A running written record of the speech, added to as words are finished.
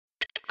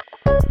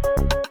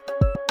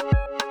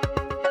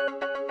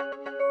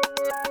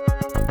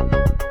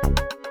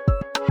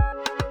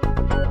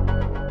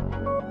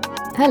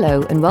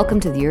Hello and welcome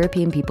to the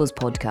European People's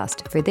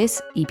Podcast for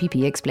this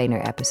EPP Explainer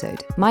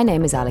episode. My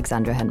name is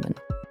Alexandra Henman.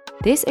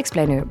 This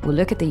explainer will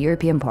look at the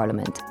European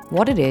Parliament,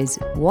 what it is,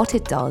 what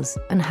it does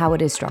and how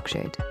it is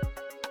structured.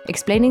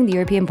 Explaining the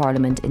European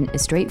Parliament in a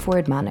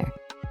straightforward manner,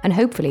 and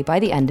hopefully by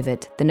the end of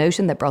it, the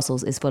notion that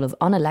Brussels is full of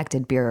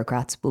unelected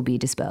bureaucrats will be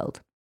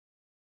dispelled.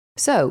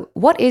 So,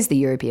 what is the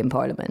European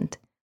Parliament?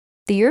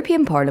 The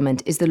European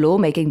Parliament is the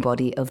law-making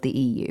body of the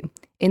EU,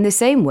 in the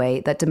same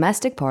way that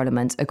domestic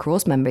parliaments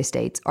across member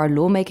states are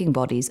law-making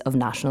bodies of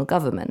national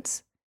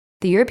governments.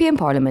 The European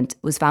Parliament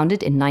was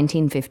founded in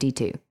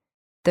 1952.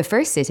 The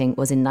first sitting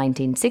was in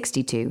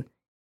 1962,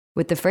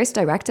 with the first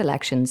direct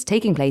elections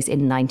taking place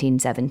in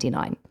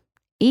 1979.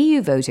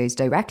 EU voters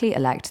directly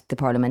elect the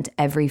Parliament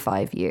every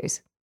 5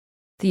 years.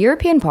 The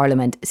European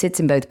Parliament sits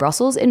in both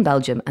Brussels in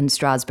Belgium and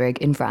Strasbourg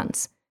in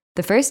France.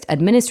 The first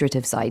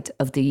administrative site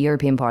of the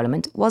European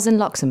Parliament was in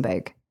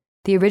Luxembourg.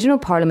 The original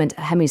Parliament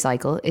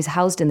hemicycle is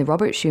housed in the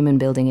Robert Schuman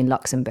building in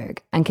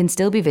Luxembourg and can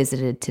still be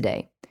visited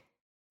today.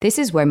 This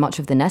is where much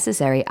of the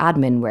necessary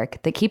admin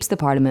work that keeps the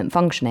Parliament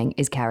functioning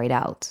is carried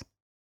out.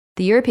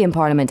 The European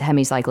Parliament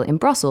hemicycle in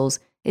Brussels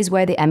is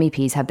where the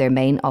MEPs have their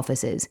main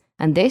offices,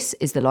 and this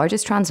is the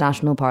largest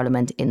transnational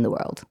parliament in the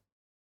world.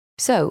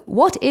 So,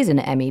 what is an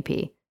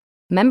MEP?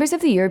 Members of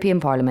the European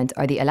Parliament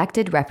are the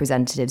elected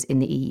representatives in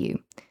the EU.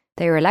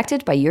 They are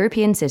elected by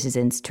European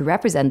citizens to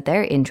represent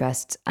their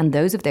interests and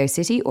those of their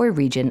city or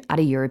region at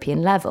a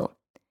European level.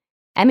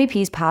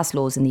 MEPs pass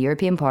laws in the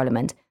European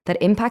Parliament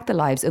that impact the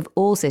lives of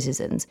all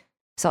citizens,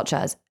 such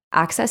as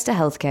access to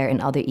healthcare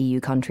in other EU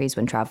countries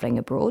when travelling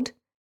abroad,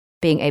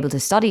 being able to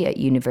study at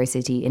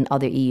university in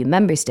other EU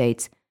member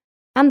states,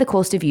 and the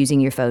cost of using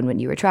your phone when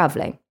you are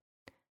travelling.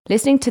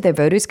 Listening to their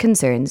voters'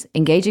 concerns,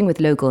 engaging with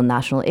local and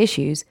national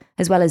issues,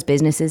 as well as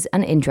businesses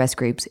and interest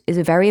groups is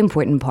a very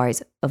important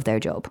part of their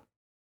job.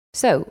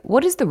 So,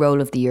 what is the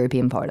role of the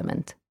European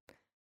Parliament?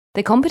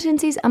 The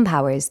competencies and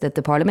powers that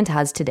the Parliament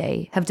has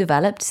today have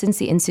developed since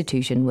the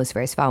institution was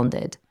first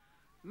founded.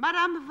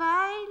 Madame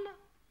Weil,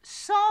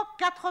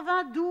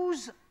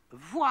 192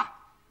 voix.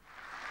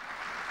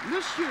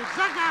 Monsieur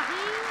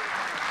Zagari,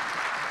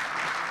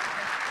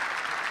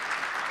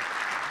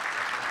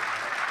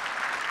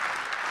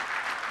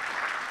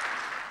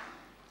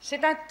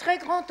 c'est un très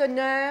grand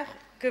honneur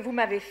que vous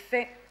m'avez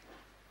fait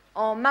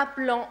en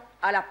m'appelant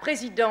à la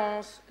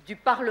présidence du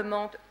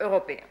Parlement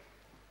européen.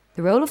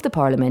 The role of the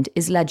Parliament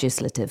is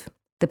legislative.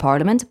 The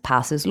Parliament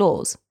passes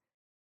laws.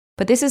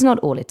 But this is not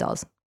all it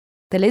does.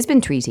 The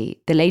Lisbon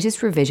Treaty, the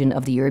latest revision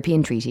of the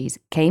European treaties,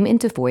 came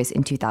into force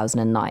in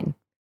 2009.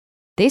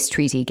 This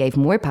treaty gave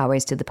more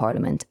powers to the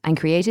Parliament and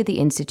created the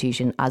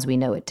institution as we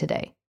know it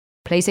today,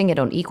 placing it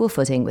on equal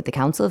footing with the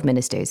Council of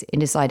Ministers in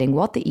deciding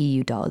what the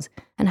EU does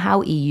and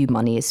how EU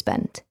money is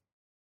spent.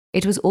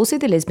 It was also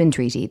the Lisbon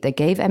Treaty that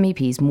gave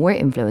MEPs more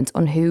influence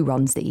on who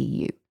runs the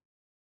EU.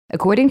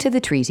 According to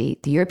the treaty,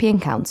 the European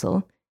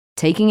Council,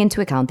 taking into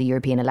account the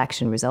European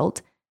election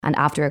result and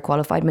after a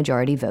qualified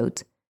majority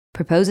vote,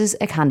 proposes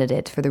a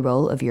candidate for the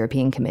role of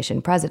European Commission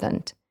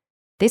President.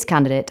 This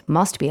candidate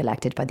must be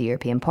elected by the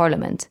European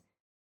Parliament.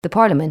 The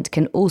Parliament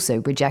can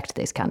also reject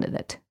this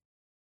candidate.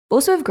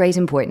 Also of great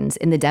importance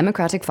in the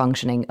democratic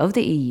functioning of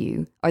the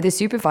EU are the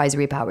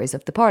supervisory powers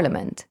of the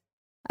Parliament.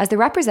 As the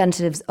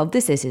representatives of the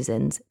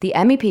citizens, the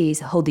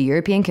MEPs hold the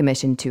European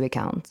Commission to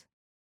account.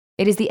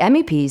 It is the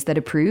MEPs that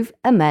approve,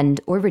 amend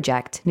or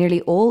reject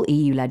nearly all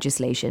EU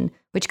legislation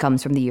which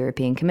comes from the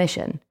European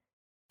Commission,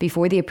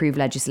 before the approved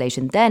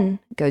legislation then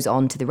goes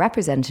on to the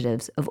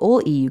representatives of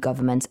all EU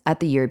governments at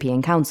the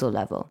European Council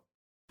level.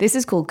 This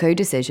is called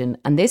co-decision,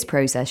 and this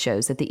process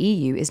shows that the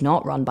EU is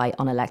not run by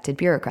unelected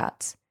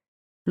bureaucrats.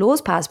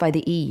 Laws passed by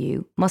the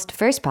EU must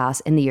first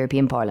pass in the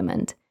European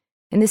Parliament,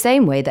 in the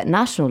same way that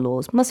national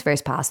laws must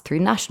first pass through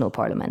national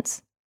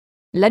parliaments.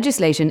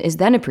 Legislation is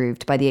then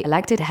approved by the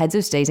elected heads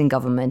of state and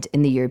government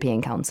in the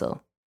European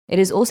Council. It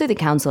is also the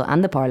Council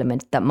and the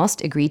Parliament that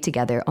must agree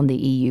together on the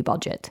EU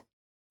budget.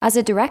 As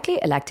a directly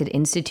elected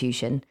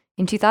institution,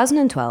 in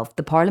 2012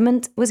 the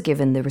Parliament was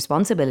given the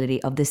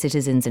responsibility of the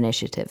Citizens'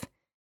 Initiative.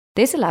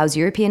 This allows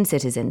European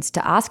citizens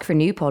to ask for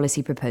new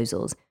policy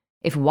proposals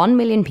if 1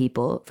 million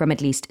people from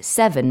at least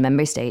 7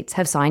 member states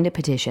have signed a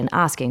petition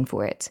asking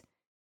for it.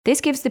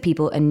 This gives the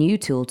people a new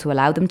tool to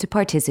allow them to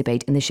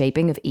participate in the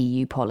shaping of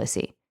EU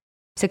policy.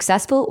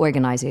 Successful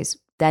organisers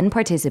then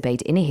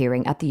participate in a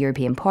hearing at the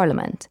European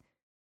Parliament.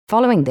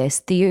 Following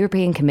this, the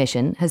European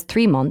Commission has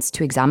 3 months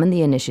to examine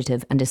the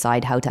initiative and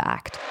decide how to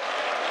act.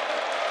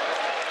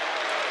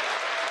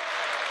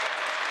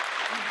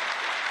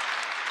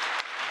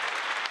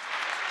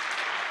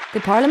 The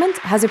Parliament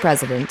has a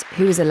president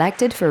who is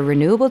elected for a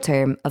renewable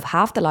term of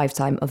half the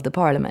lifetime of the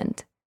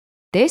Parliament.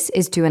 This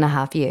is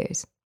 2.5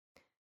 years.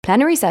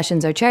 Plenary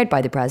sessions are chaired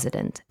by the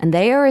President, and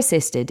they are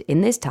assisted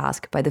in this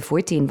task by the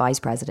 14 Vice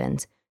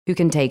Presidents, who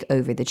can take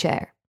over the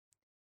chair.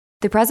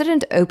 The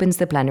President opens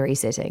the plenary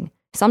sitting,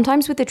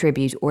 sometimes with a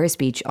tribute or a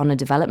speech on a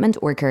development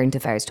or current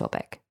affairs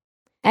topic.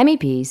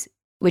 MEPs,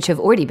 which have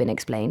already been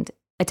explained,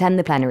 attend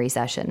the plenary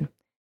session.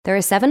 There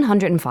are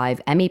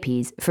 705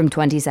 MEPs from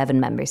 27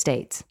 member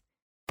states.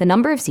 The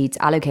number of seats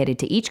allocated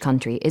to each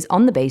country is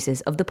on the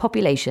basis of the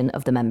population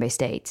of the member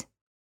state.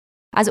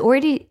 As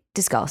already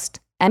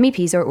discussed,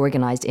 MEPs are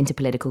organised into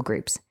political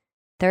groups.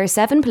 There are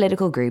 7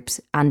 political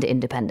groups and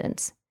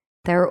independents.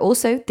 There are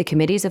also the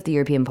committees of the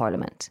European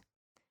Parliament.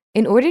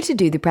 In order to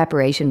do the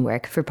preparation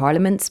work for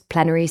Parliament's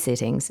plenary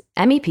sittings,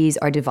 MEPs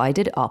are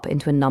divided up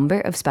into a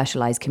number of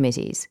specialised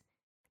committees.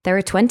 There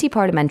are 20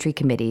 parliamentary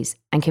committees,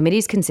 and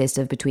committees consist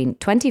of between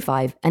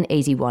 25 and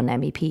 81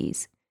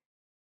 MEPs.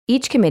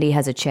 Each committee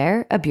has a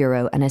chair, a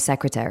bureau, and a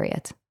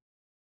secretariat.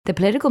 The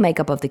political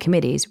makeup of the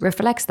committees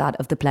reflects that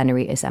of the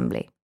plenary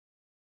assembly.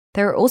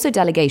 There are also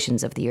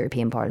delegations of the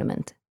European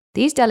Parliament.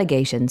 These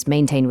delegations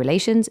maintain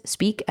relations,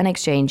 speak and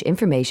exchange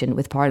information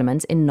with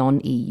parliaments in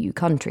non-EU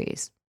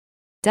countries.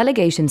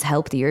 Delegations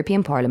help the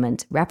European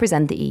Parliament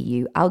represent the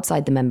EU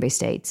outside the member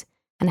states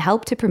and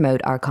help to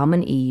promote our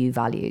common EU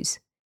values,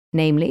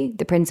 namely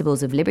the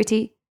principles of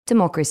liberty,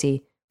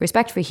 democracy,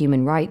 respect for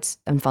human rights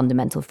and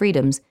fundamental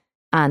freedoms,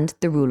 and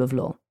the rule of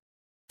law.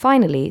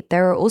 Finally,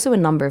 there are also a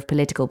number of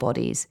political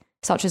bodies,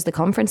 such as the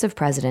Conference of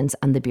Presidents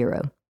and the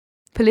Bureau.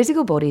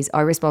 Political bodies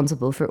are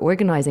responsible for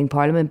organising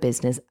Parliament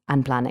business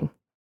and planning,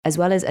 as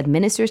well as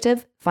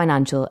administrative,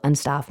 financial and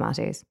staff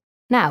matters.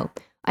 Now,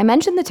 I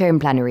mentioned the term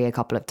plenary a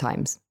couple of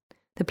times.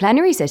 The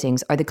plenary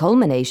sittings are the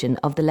culmination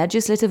of the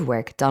legislative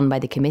work done by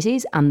the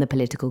committees and the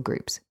political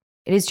groups.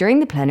 It is during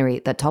the plenary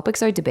that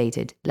topics are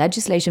debated,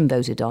 legislation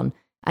voted on,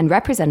 and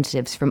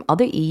representatives from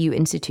other EU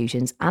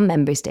institutions and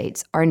member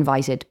states are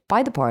invited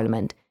by the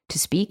Parliament to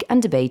speak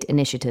and debate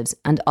initiatives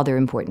and other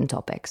important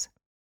topics.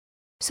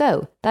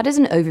 So, that is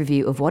an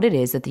overview of what it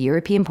is that the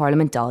European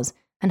Parliament does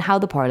and how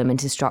the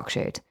Parliament is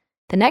structured.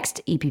 The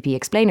next EPP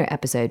Explainer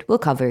episode will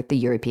cover the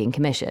European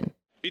Commission.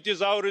 It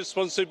is our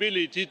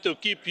responsibility to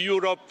keep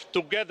Europe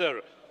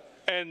together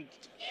and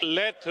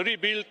let's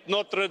rebuild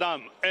Notre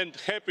Dame and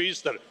happy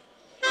Easter.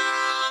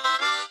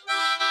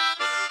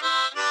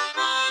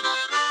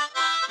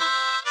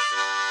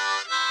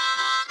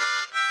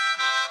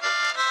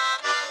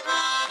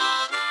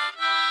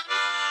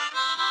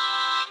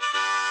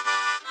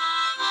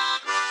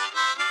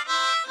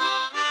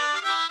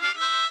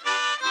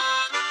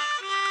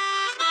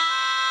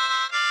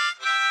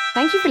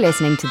 Thank you for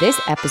listening to this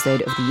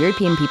episode of the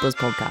European People's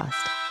Podcast.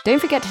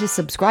 Don't forget to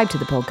subscribe to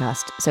the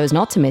podcast so as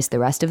not to miss the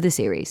rest of the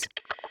series.